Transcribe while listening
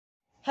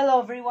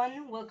Hello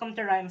everyone, welcome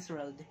to Rhymes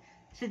World.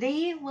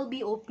 Today we'll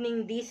be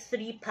opening these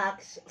three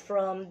packs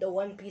from the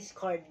One Piece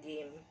card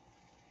game.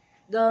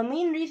 The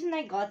main reason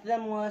I got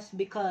them was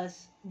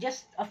because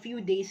just a few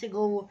days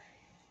ago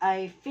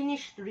I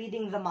finished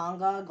reading the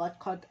manga, got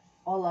caught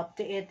all up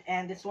to it,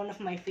 and it's one of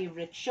my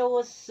favorite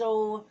shows,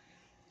 so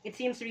it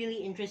seems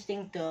really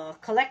interesting to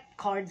collect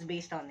cards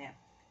based on it.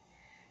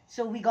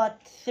 So we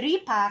got three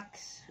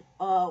packs,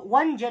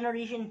 one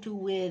Generation 2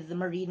 with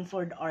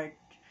Marineford art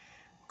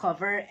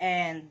cover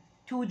and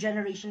two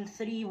Generation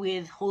 3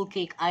 with Whole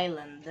Cake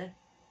Island.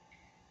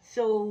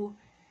 So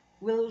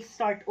we'll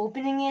start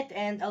opening it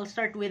and I'll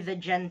start with the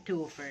Gen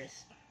 2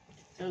 first.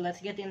 So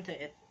let's get into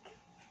it.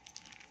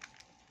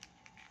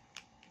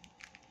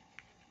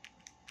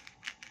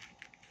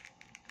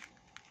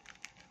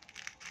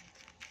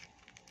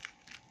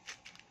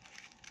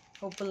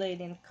 Hopefully I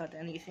didn't cut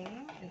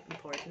anything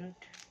important.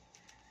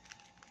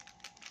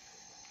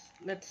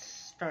 Let's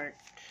start.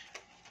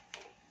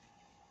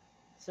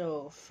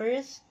 So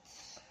first,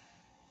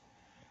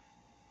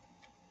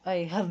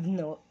 I have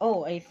no...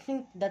 Oh, I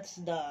think that's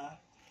the...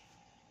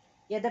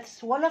 Yeah,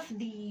 that's one of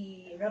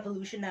the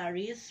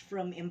revolutionaries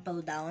from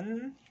Impel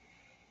Down.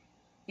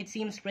 It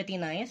seems pretty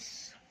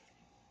nice.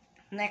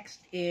 Next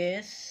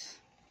is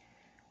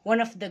one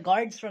of the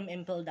guards from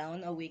Impel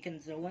Down,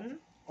 Awakened Zone.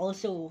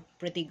 Also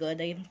pretty good,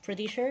 I'm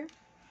pretty sure.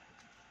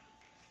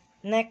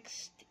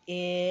 Next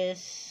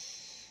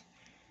is...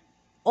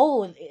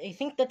 Oh, I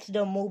think that's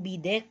the Moby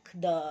Dick,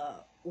 the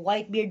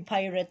Whitebeard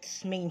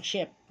Pirate's main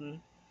ship.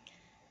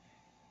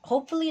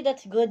 Hopefully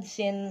that's good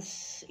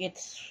since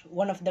it's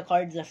one of the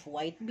cards of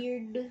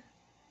Whitebeard.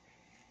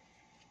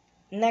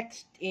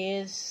 Next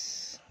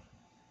is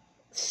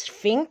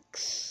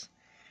Sphinx.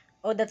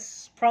 Oh,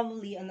 that's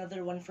probably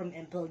another one from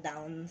Impel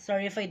Down.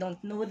 Sorry if I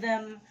don't know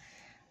them.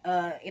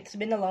 It's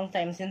been a long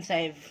time since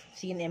I've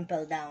seen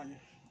Impel Down.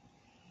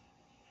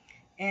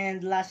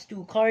 And last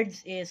two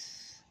cards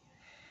is...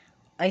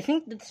 I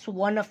think that's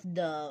one of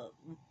the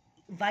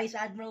Vice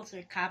Admirals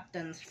or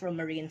Captains from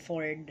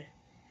Marineford.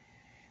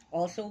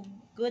 Also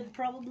good,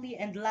 probably.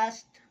 And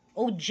last...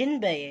 Oh,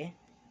 Jinbei.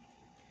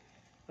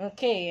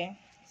 Okay.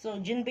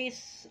 So,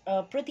 Jinbei's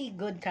a pretty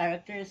good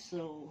character,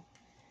 so...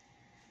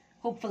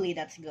 Hopefully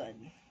that's good.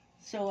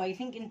 So, I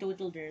think in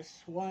total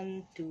there's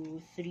 1,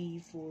 2,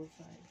 3, 4,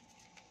 5...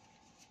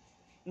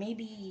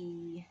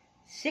 Maybe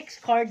 6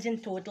 cards in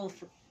total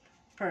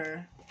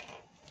per.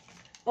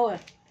 Oh,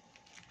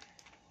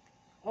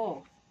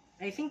 oh,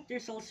 I think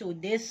there's also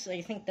this.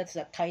 I think that's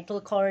a title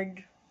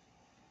card.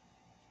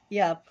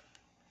 Yep.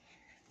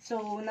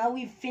 So now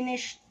we've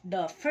finished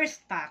the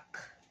first pack.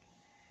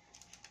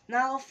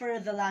 Now for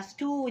the last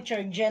two, which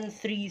are Gen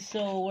 3,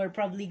 so we're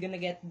probably gonna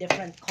get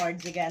different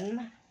cards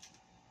again.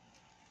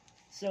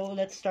 So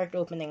let's start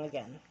opening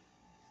again.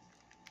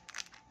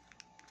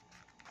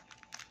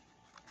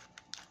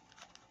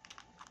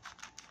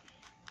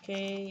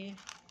 Okay.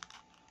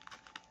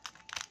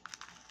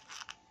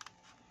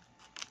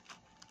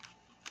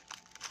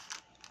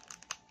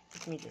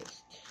 Let me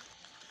just...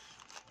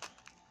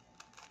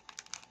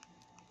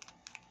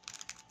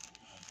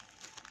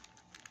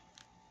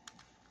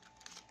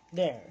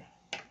 There.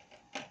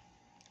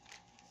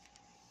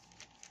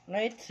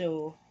 Right,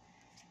 so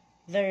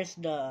there's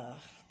the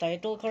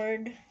title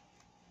card.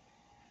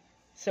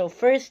 So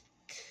first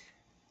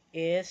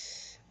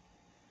is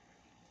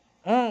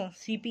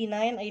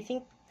CP9, I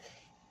think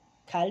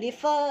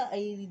Khalifa,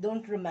 I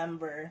don't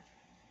remember.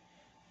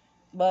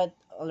 But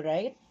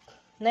alright.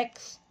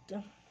 Next.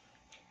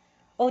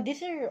 Oh,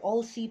 these are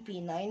all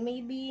CP9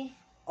 maybe.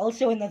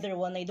 Also another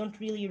one, I don't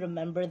really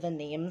remember the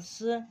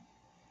names.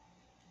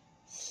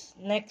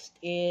 Next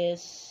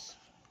is...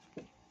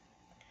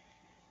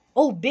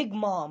 Oh, Big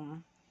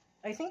Mom.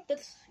 I think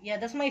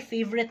that's my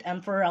favorite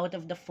Emperor out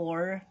of the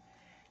four.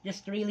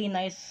 Just really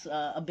nice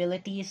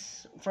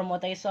abilities from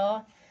what I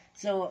saw.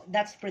 So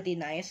that's pretty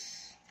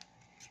nice.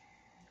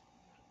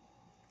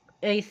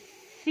 I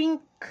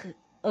think...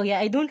 Oh yeah,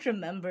 I don't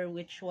remember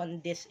which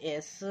one this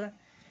is.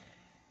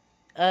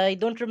 I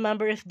don't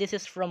remember if this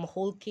is from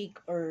Whole Cake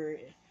or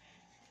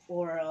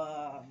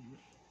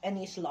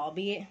Enies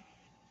Lobby.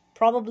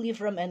 Probably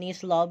from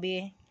Enies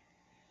Lobby.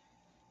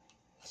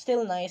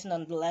 Still nice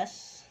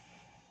nonetheless.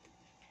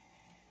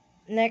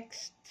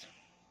 Next,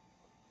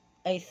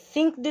 I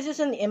think this is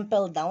an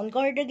Impel Down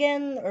card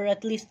again, or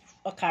at least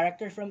a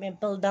character from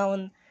Impel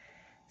Down,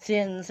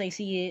 since I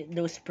see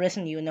those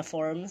prison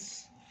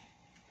uniforms.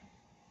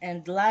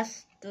 And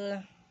last,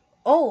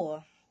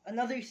 oh,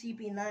 another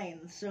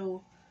CP9.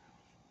 So,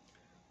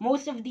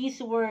 most of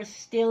these were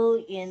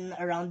still in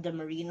around the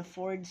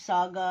Marineford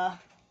saga,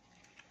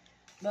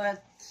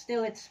 but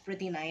still it's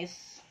pretty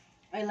nice.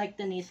 I like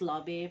the Nice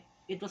Lobby.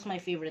 It was my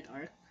favorite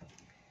arc.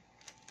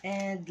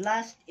 And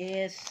last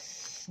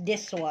is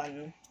this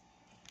one.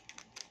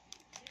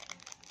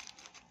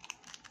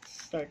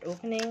 Start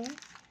opening.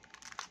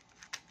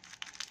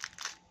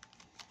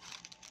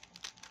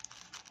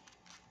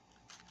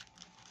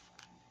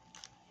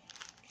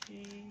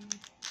 Okay.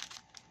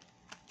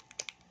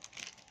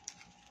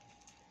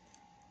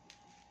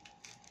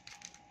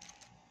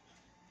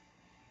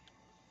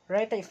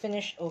 Right, I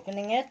finished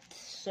opening it,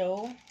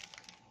 so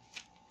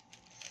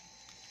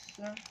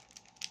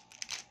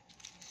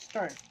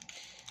start.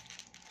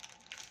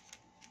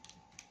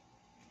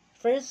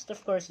 First,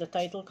 of course, the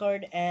title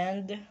card,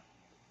 and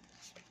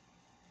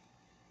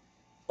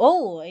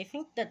oh, I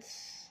think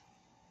that's,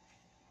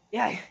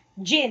 yeah,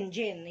 Jin.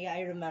 Yeah,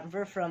 I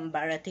remember from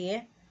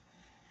Baratie.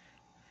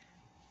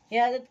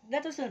 Yeah,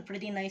 that was a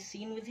pretty nice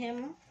scene with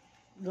him.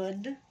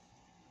 Good.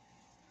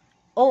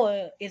 Oh,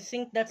 I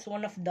think that's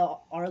one of the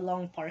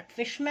Arlong Park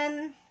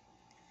fishmen.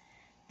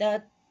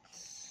 That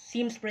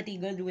seems pretty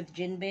good with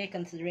Jinbei,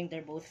 considering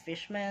they're both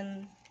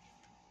fishmen.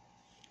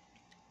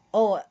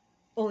 Oh,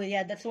 oh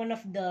yeah, that's one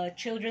of the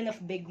children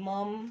of Big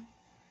Mom.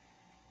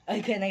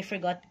 Again, I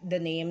forgot the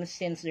name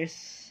since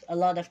there's a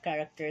lot of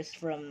characters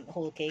from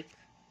Whole Cake.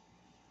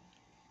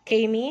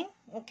 Kami,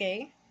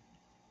 okay.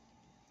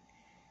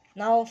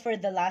 Now for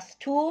the last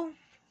two.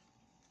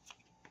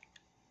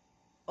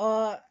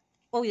 Uh,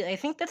 oh yeah, I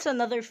think that's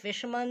another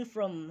fisherman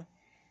from.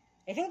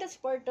 I think that's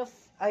part of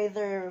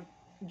either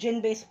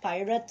Jinbei's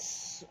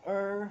Pirates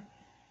or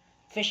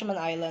Fisherman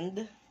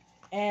Island.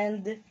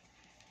 And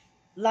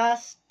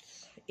last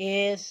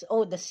is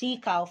the sea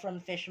cow from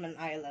Fisherman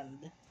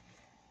Island.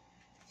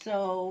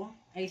 So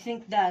I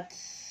think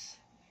that's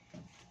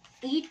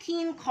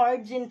 18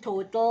 cards in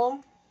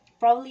total.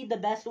 Probably the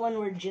best one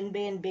were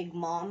Jinbei and Big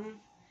Mom.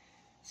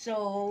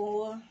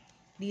 So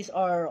these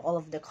are all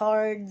of the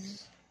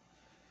cards.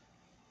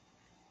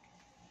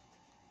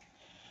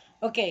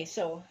 Okay,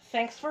 so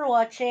thanks for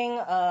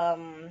watching.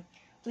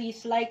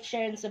 Please like,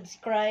 share, and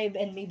subscribe,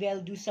 and maybe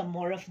I'll do some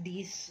more of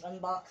these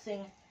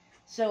unboxing.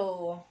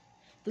 So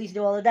please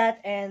do all of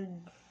that,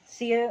 and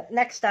see you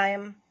next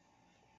time.